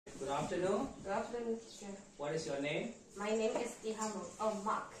afternoon. Good afternoon, teacher. What is your name? My name is Dihamo.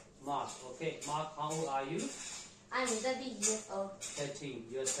 Mark. Mark. Okay, Mark, how old are you? I'm 30 years old. 13.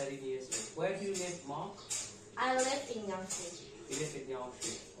 You're 13 years old. Where do you live, Mark? I live in Yangtze. You live in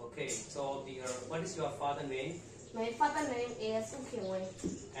Yangtze. Okay, so what is your father's name? My father's name is Su Wei.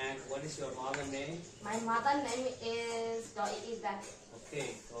 And what is your mother's name? My mother's name is Doi Ida.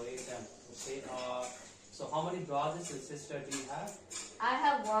 Okay, Toyota. Okay, so how many brothers and sisters do you have? I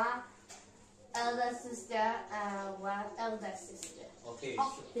have one elder sister and one elder sister. Okay,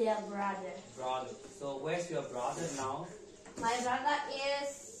 Of their brother. brother. So where's your brother now? My brother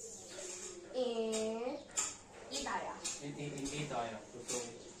is in Idaya. In Idaya. So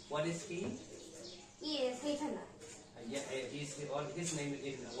what is he? He is Hitana. Yeah, his name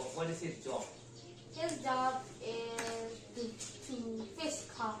is. What is his job? His job is to fish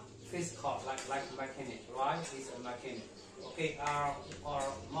car. Fish caught, like mechanic, right? He's a mechanic. Okay, or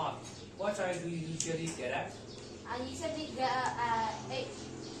Mark, what time do you usually get at? I usually get at 8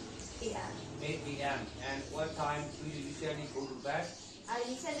 p.m. 8 a.m. And what time do you usually go to bed? I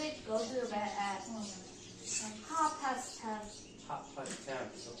usually go to bed at 10:30.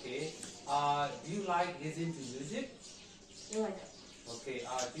 10:30. Okay. Do you like listening to music? No, I don't. Okay.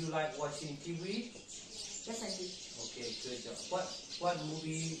 Do you like watching TV? Yes, I do. Okay, good job. What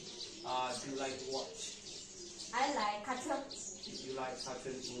movie do you like to watch? I like cartoon. You like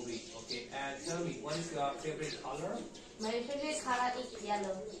cartoon movie. Okay. And tell me, what is your favorite color? My favorite color is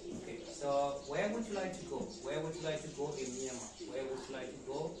yellow. Okay. So where would you like to go? Where would you like to go in Myanmar? Where would you like to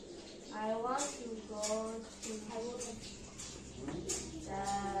go? I want to go to the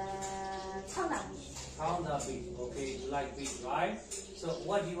Cheongna Beach. Cheongna Beach. Okay, you like beach, right? So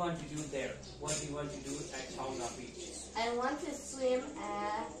what do you want to do there? What do you want to do at Cheongna Beach? I want to swim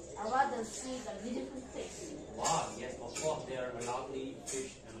and I want to see the beautiful fish. Wow, yes, of course, there are lovely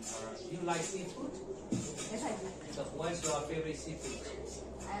fish. And do you like seafood? Yes, I do. So what's your favorite seafood?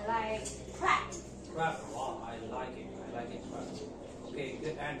 I like crab. Crab. Wow, I like it. I like it, crab. Okay,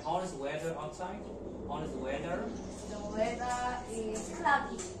 good. And how is the weather outside? How is the weather? The weather is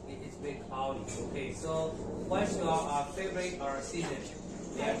cloudy. It's very cloudy. Okay, so what's your favorite season?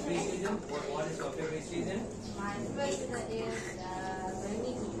 There are 3 seasons. What is your favorite season? My favorite season is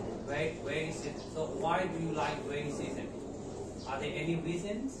rainy season. Rainy season. So why do you like rainy season? Are there any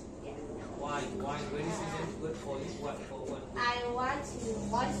reasons? Yeah. Why rainy season is good for you? What? I want to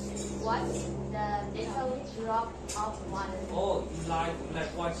watch the little drop of water. Oh, you like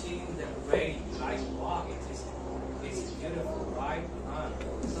watching the rain. You like wow, it's beautiful, right?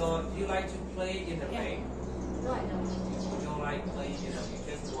 So do you like to play in the rain? No, I don't. You don't like playing in the rain. You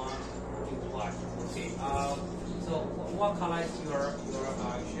just want to watch. Okay. So what color is your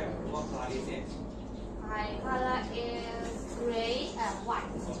shirt? What color is it? My color is gray and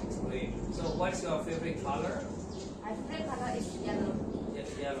white. Oh, it's gray. So what's your favorite color? My favorite color is yellow. Yes,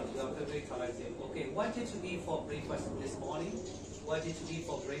 yellow. Your favorite color is yellow. Okay. What did you eat for breakfast this morning? What did you eat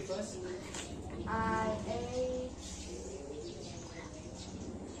for breakfast? I ate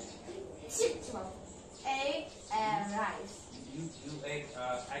chips, egg and rice. You ate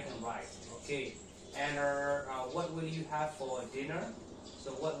egg and rice. Okay. And what will you have for dinner?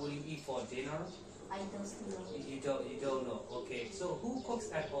 So what will you eat for dinner? I don't know. You don't know. Okay. So who cooks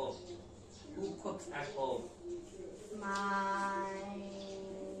at home? Who cooks at home?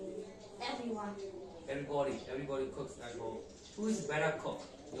 Everyone. Everybody cooks at home. Who is better cook?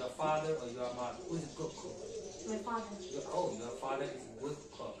 Your father or your mother? Who is a good cook? My father. Your father is a good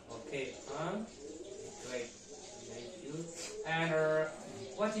cook. Okay. Great. Thank you. And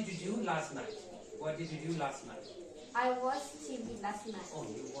what did you do last night? What did you do last night? I watched TV last night. Oh,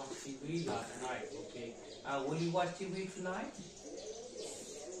 you watched TV last night. Okay. Will you watch TV tonight?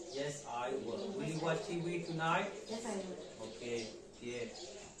 Yes, I will. Will you watch TV tonight? Yes, I will. Okay. Yeah.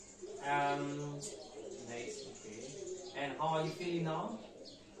 Nice. Okay. And how are you feeling now?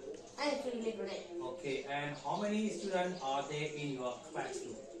 I'm feeling great. Okay. And how many students are there in your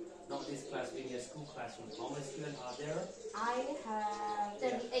classroom? Not this class, in your school classroom. How many students are there? I have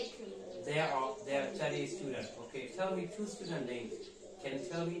 38 students. There are 30 students. Okay. Tell me 2 student names. Can you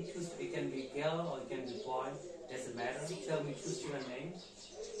tell me 2? It can be girl or it can be boy. Doesn't matter. Tell me 2 student names.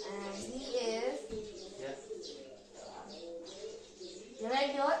 And he is Yeah.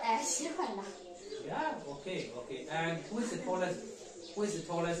 Radio and Shihwana. Yeah. Okay. Okay. And who is the tallest? Who is the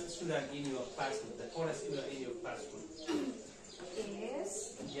tallest student in your classroom? The tallest student in your classroom.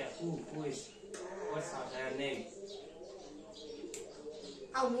 Is Yeah. Who is? What's their name?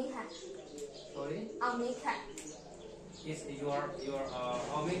 Amika. Sorry. Amika. Is your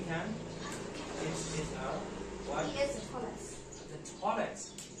American? Is what? He is the tallest. The tallest.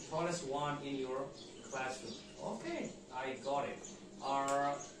 tallest one in your classroom. Okay, I got it.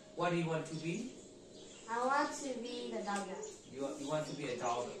 What do you want to be? I want to be the doctor. You want to be a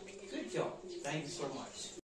doctor. Good job. Thank you so much.